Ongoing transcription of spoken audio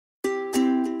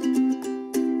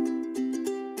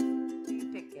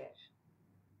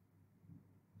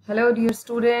Hello dear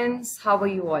students, how are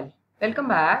you all? Welcome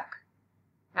back,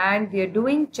 and we are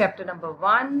doing chapter number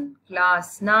 1,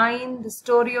 class 9, the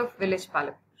story of village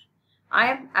Palampur. I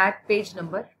am at page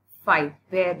number 5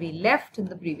 where we left in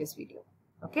the previous video.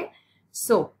 Okay,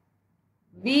 so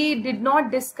we did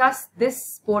not discuss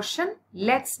this portion.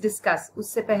 Let's discuss.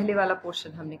 उससे पहले वाला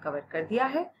portion हमने cover कर दिया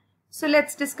है. So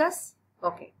let's discuss.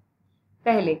 Okay,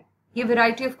 पहले ये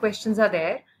variety of questions are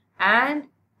there, and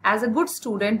as a good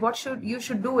student what you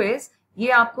should do is ये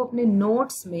आपको अपने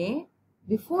notes में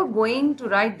before going to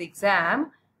write the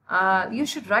exam you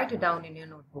should write it down in your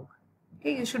notebook.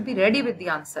 Okay, you should be ready with the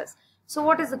answers. So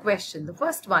what is the question? The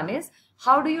first one is,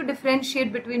 how do you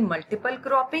differentiate between multiple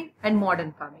cropping and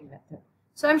modern farming method?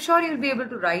 So I'm sure you'll be able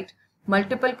to write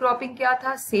multiple cropping क्या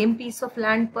था, same piece of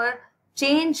land पर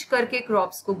change करके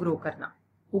crops को grow करना.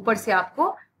 ऊपर से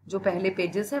आपको जो पहले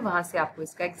पेजेस है वहां से आपको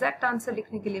इसका एग्जैक्ट आंसर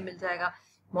लिखने के लिए मिल जाएगा.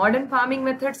 मॉडर्न फार्मिंग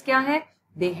मेथड्स क्या है?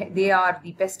 they are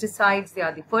the pesticides, they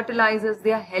are the fertilizers,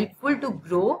 they are helpful to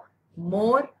grow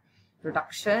more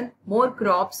crops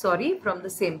from the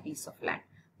same piece of land.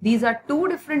 These are two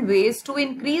different ways to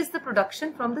increase the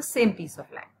production from the same piece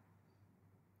of land.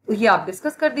 तो ये आप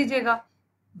discuss कर दीजिएगा.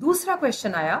 दूसरा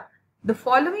question आया, the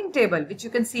following table which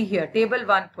you can see here, table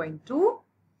 1.2,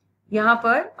 यहाँ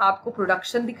पर आपको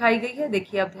प्रोडक्शन दिखाई गई है.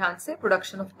 देखिए अब ध्यान से,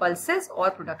 प्रोडक्शन ऑफ पल्सेस और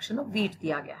प्रोडक्शन ऑफ व्हीट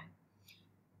दिया गया है.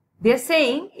 They are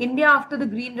saying India after the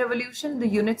green revolution the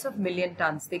units of million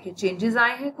tons. देखिए चेंजेस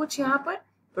आए हैं कुछ यहाँ पर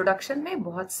प्रोडक्शन में,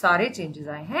 बहुत सारे चेंजेस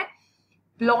आए हैं.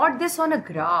 Plot this on a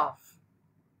graph.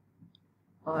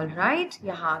 Alright,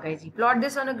 यहाँ आ गए जी. Plot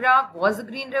this on a graph. Was the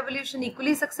green revolution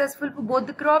equally successful for both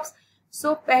the crops?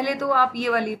 सो पहले तो आप ये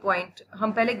वाली पॉइंट,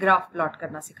 हम पहले ग्राफ प्लॉट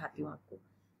करना सिखाती हूँ आपको.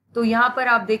 तो यहाँ पर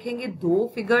आप देखेंगे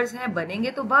दो फिगर्स हैं,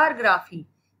 बनेंगे तो बार ग्राफ ही,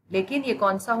 लेकिन ये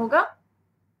कौन सा होगा?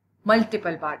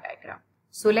 Multiple bar diagram.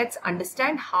 So let's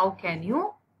understand how can you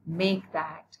make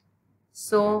that.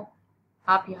 So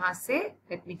आप यहाँ से,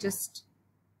 let me just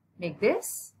make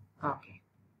this. Okay.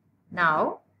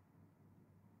 Now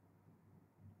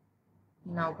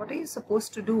what are you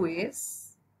supposed to do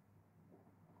is,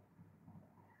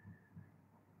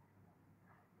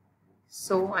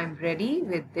 so I'm ready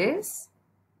with this,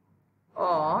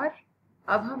 और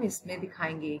अब हम इसमें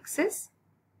दिखाएंगे axis,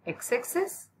 x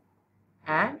axis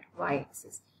and y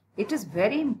axis. It is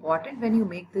very important when you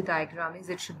make the diagram is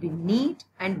it should be neat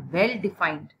and well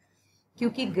defined.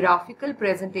 क्योंकि graphical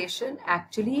presentation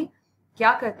actually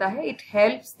क्या करता है? It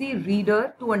helps the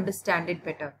reader to understand it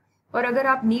better. और अगर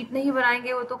आप neat नहीं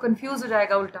बनाएंगे वो तो confuse हो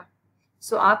जाएगा उल्टा.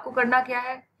 So आपको करना क्या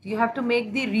है? You have to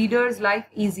make the reader's life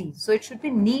easy. So it should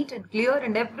be neat and clear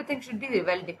and everything should be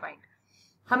well defined.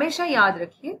 हमेशा याद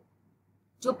रखिए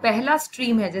जो पहला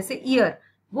stream है जैसे year,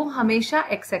 वो हमेशा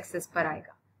x axis पर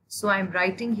आएगा. So I'm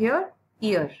writing here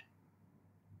year.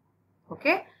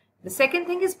 Okay. The second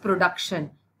thing is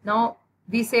production. Now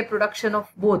we say production of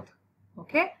both.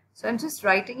 Okay. So I'm just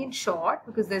writing in short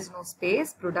because there's no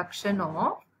space. Production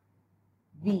of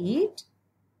wheat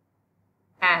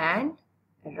and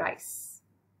rice.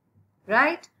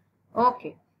 Right?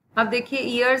 Okay. अब देखिए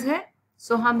years है.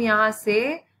 So हम यहाँ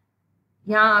से,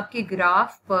 यहाँ आपके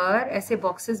graph पर ऐसे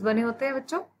बॉक्सेस बने होते हैं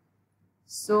बच्चों.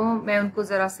 So मैं उनको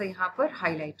जरा सा यहाँ पर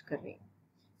हाईलाइट कर रही हूँ.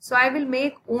 So I will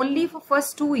make only for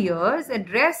first 2 years and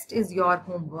rest is your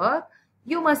homework.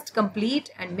 You must complete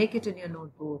and make it in your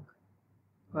notebook.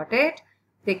 Got it?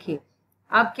 देखिए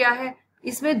अब क्या है,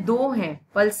 इसमें दो हैं,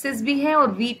 पल्सेस भी हैं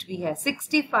और व्हीट भी है,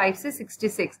 65 से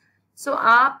 66. So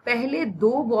आप पहले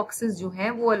दो बॉक्सेस जो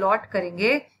हैं वो अलॉट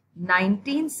करेंगे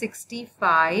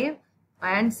 1965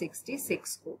 एंड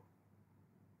 66 को.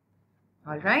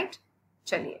 ऑलराइट,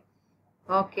 चलिए.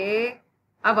 ओके,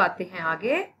 अब आते हैं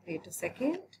आगे. Wait a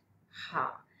second.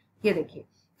 हाँ, ये देखिए,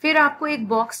 फिर आपको एक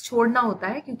बॉक्स छोड़ना होता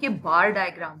है क्योंकि बार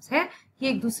डायग्राम्स हैं, ये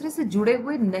एक दूसरे से जुड़े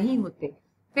हुए नहीं होते.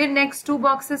 फिर नेक्स्ट 2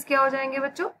 बॉक्सेस क्या हो जाएंगे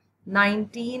बच्चों?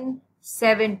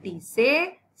 1970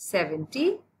 से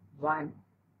 71.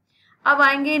 अब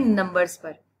आएंगे इन नंबर्स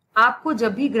पर. आपको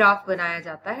जब भी ग्राफ बनाया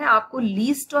जाता है आपको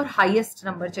लीस्ट और हाईएस्ट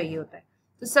नंबर चाहिए होता है.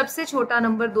 तो सबसे छोटा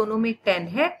नंबर दोनों में 10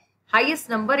 है,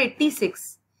 highest number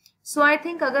 86. So I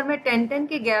think अगर मैं 10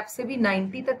 के गैप से भी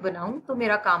 90 तक बनाऊं तो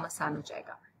मेरा काम आसान हो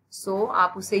जाएगा. सो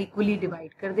आप उसे इक्वली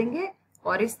डिवाइड कर देंगे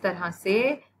और इस तरह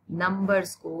से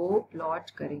नंबर्स को प्लॉट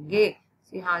करेंगे.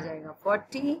 so, यहाँ आ जाएगा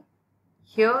 40,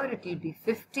 here it will be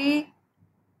 50.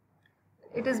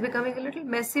 It is becoming a little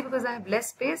messy because I have less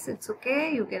space. It's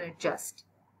okay, you can adjust.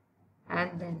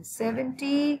 And then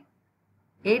 70,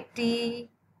 80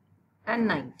 and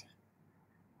 90.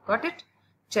 Got it?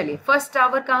 चलिए, फर्स्ट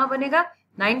टावर कहाँ बनेगा?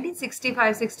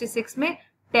 1965-66 में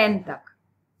 10 तक.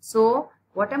 सो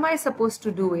what am I supposed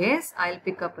to do is I'll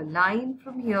pick up a line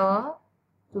from here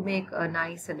to make a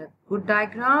nice and a good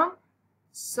diagram.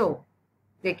 So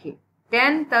देखिए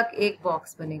 10 तक एक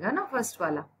box बनेगा ना फर्स्ट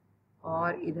वाला,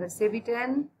 और इधर से भी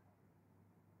 10,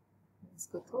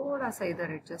 इसको थोड़ा सा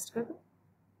इधर एडजस्ट कर दो.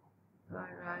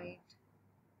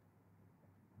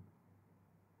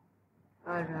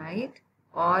 ऑलराइट,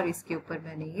 और इसके ऊपर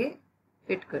मैंने ये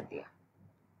फिट कर दिया.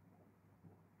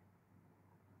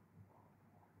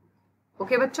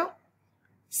 Okay, बच्चों,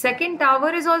 second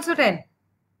tower is also 10.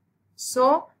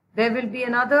 So there will be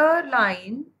another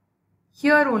line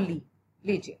here only.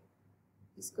 लीजिए,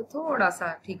 इसको थोड़ा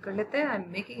सा ठीक कर लेते हैं. I'm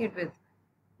making it with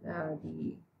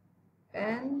the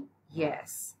pen.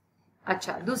 Yes.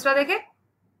 अच्छा, दूसरा देखें.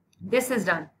 This is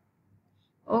done.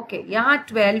 Okay, यहाँ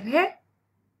 12 है.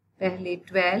 पहले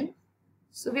 12.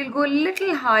 So we'll go a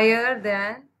little higher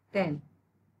than 10.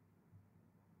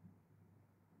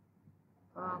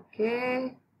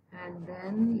 Okay, and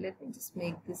then let me just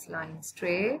make this line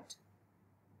straight.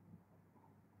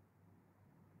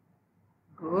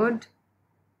 Good.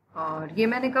 और ये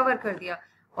मैंने कवर कर दिया.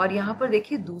 और यहाँ पर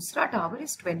देखिए दूसरा टावर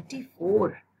इज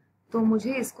 24, तो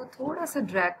मुझे इसको थोड़ा सा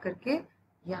ड्रैग करके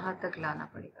यहाँ तक लाना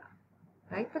पड़ेगा.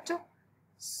 राइट बच्चों?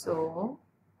 सो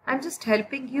I am just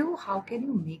helping you. How can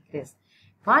you make this?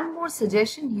 One more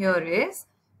suggestion here is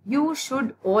you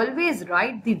should always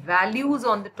right the values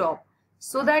on the top,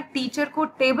 so that teacher को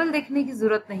टेबल देखने की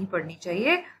जरूरत नहीं पड़नी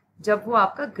चाहिए जब वो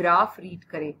आपका ग्राफ रीड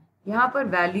करे. यहाँ पर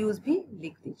वैल्यूज भी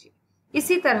लिख दीजिए.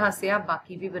 इसी तरह से आप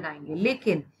बाकी भी बनाएंगे,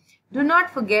 लेकिन डू नॉट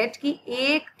फॉरगेट कि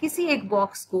किसी एक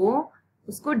बॉक्स को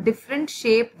उसको डिफरेंट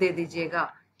शेप दे दीजिएगा.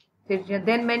 फिर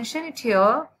then mention it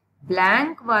here.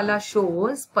 Blank वाला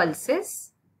shows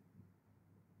pulses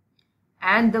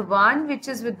and the one which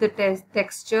is with the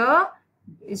texture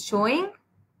is showing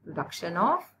production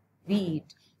of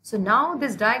wheat. So now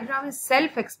this diagram is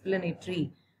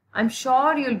self-explanatory. I'm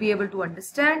sure you'll be able to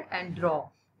understand and draw.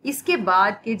 इसके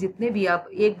बाद के जितने भी आप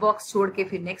एक box छोड़ के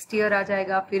फिर नेक्स्ट ईयर आ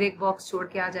जाएगा, फिर एक बॉक्स छोड़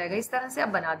के आ जाएगा, इस तरह से आप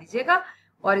बना दीजिएगा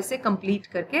और इसे कंप्लीट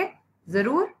करके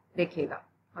जरूर देखिएगा.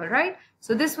 Alright,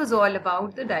 so this was all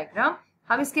about the diagram.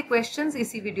 हम इसके क्वेश्चंस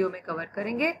इसी वीडियो में कवर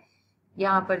करेंगे.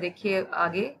 यहाँ पर देखिए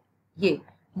आगे, ये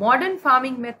modern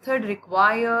farming method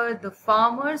require the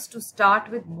farmers to start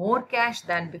with more cash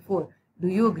then before. Do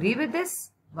you agree with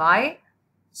this? Why?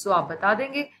 सो आप बता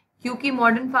देंगे. क्योंकि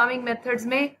मॉडर्न फार्मिंग मेथड्स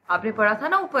में आपने पढ़ा था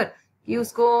ना ऊपर कि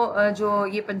उसको जो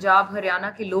ये पंजाब हरियाणा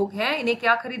के लोग हैं इन्हें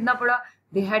क्या खरीदना पड़ा?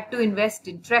 They had to invest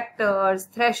in tractors,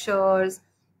 threshers,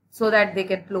 so that they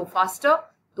can plough faster.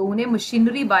 तो उन्हें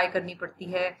मशीनरी बाय करनी पड़ती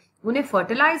है, उन्हें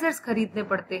फर्टिलाइजर्स खरीदने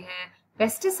पड़ते हैं,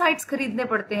 पेस्टिसाइड्स खरीदने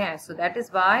पड़ते हैं. So that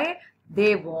is why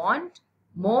they want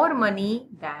more money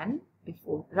then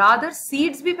before. Rather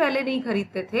seeds भी पहले नहीं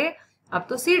खरीदते थे, अब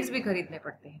तो सीड्स भी खरीदने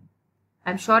पड़ते हैं.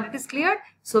 I'm sure it is clear.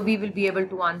 So we will be able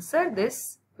to answer this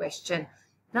question.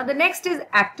 Now the next is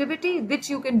activity which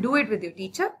you can do it with your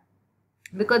teacher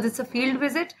because it's a field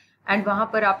visit and वहां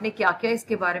पर आपने क्या क्या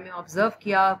इसके बारे में observe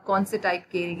किया, कौन से टाइप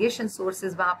के इरिगेशन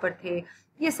सोर्सेज वहां पर थे,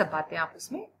 ये सब बातें आप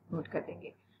उसमें नोट कर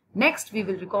देंगे. Next we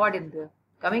will record in the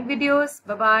coming videos.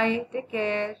 Bye bye. Take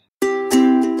care.